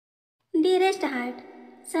Dearest heart,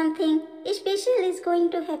 something special is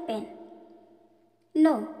going to happen.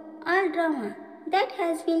 No, all drama that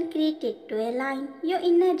has been created to align your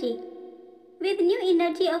energy with new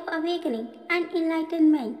energy of awakening and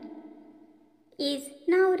enlightenment is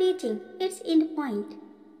now reaching its end point.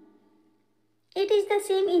 It is the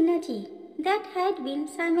same energy that had been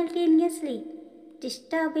simultaneously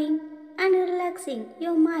disturbing and relaxing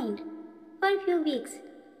your mind for a few weeks,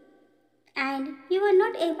 and you are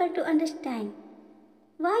not able to understand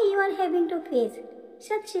why you are having to face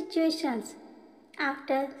such situations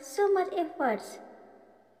after so much efforts.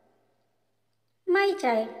 My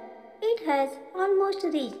child, it has almost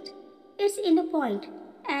reached its end point,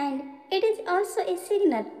 and it is also a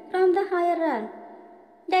signal from the higher realm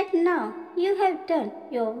that now you have done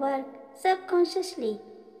your work subconsciously,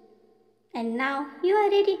 and now you are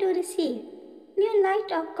ready to receive new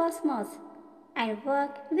light of cosmos and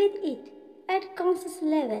work with it at conscious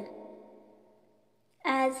level,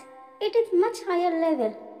 as it is much higher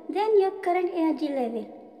level than your current energy level.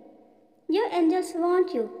 Your angels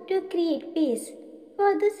want you to create peace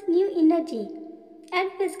for this new energy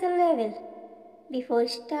at physical level before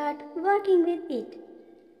start working with it,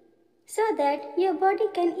 so that your body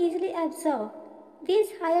can easily absorb these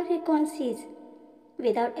higher frequencies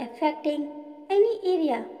without affecting any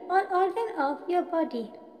area or organ of your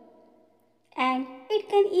body, and it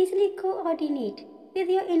can easily coordinate with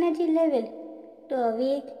your energy level to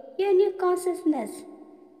awake your new consciousness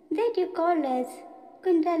that you call as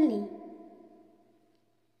Kundalini.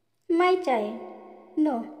 My child,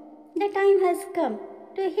 no, the time has come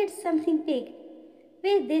to hit something big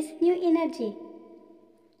with this new energy.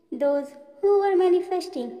 Those who were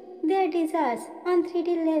manifesting their desires on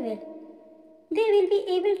 3D level, they will be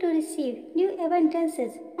able to receive new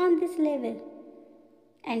abundances on this level.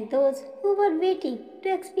 And those who were waiting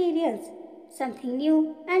to experience something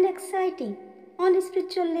new and exciting on a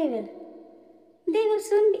spiritual level, they will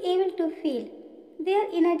soon be able to feel their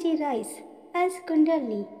energy rise as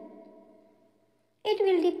Kundalini. It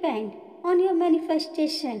will depend on your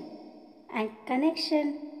manifestation and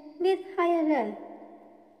connection with higher realm.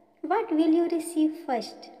 What will you receive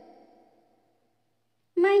first?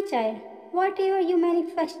 My child, whatever you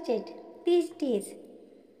manifested these days,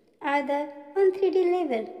 either on 3D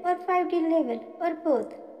level or 5D level or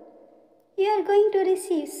both, you are going to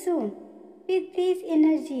receive soon with these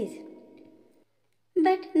energies.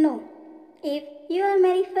 But no, if you are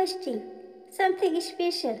manifesting something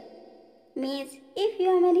special, means if you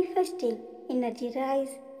are manifesting energy rise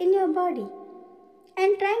in your body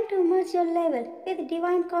and trying to merge your level with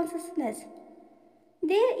divine consciousness,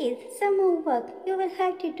 there is some more work you will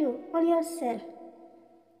have to do on yourself.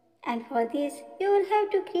 And for this, you will have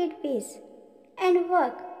to create peace and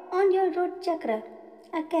work on your root chakra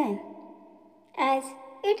again, as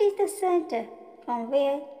it is the center from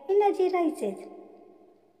where energy rises.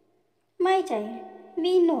 My child,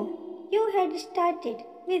 we know you had started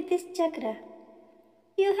with this chakra.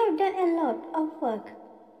 You have done a lot of work,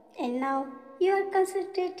 and now you are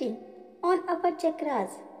concentrating on upper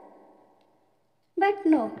chakras. But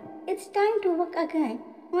no, it's time to work again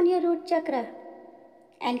on your root chakra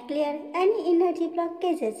and clear any energy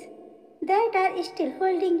blockages that are still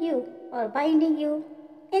holding you or binding you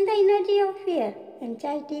in the energy of fear,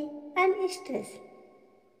 anxiety, and stress.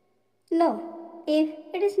 No, if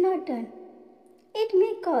it is not done, it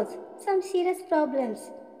may cause some serious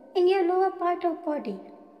problems in your lower part of body.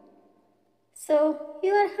 So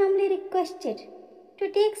you are humbly requested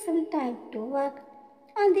to take some time to work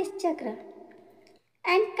on this chakra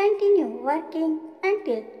and continue working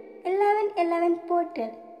until 11:11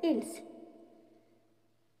 portal ends.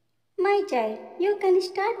 My child, you can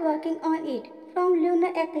start working on it from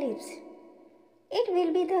lunar eclipse. It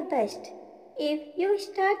will be the best if you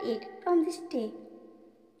start it from this day,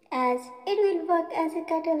 as it will work as a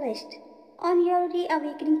catalyst on your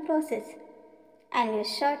reawakening process and will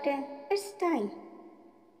shorten its time.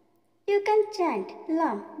 You can chant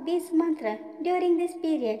Lam Bees mantra during this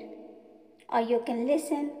period, or you can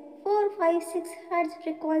listen 456 Hz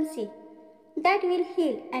frequency that will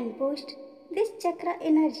heal and boost this chakra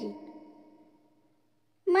energy.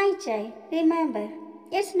 My child, remember,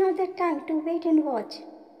 it's not the time to wait and watch.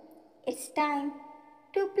 It's time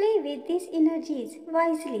to play with these energies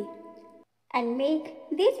wisely and make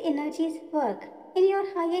these energies work in your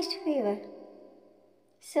highest favor.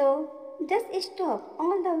 So, just stop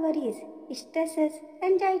all the worries, stresses,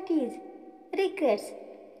 anxieties, regrets,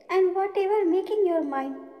 and whatever making your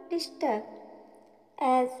mind disturbed,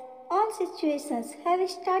 as all situations have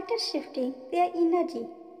started shifting their energy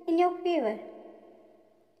in your favor,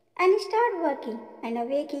 and start working and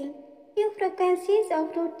awaking your frequencies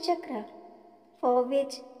of root chakra, for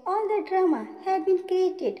which all the drama had been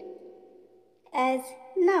created. As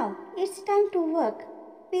now it's time to work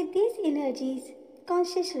with these energies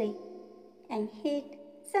consciously and hit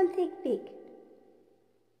something big.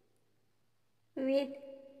 With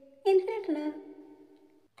infinite love.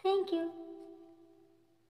 Thank you.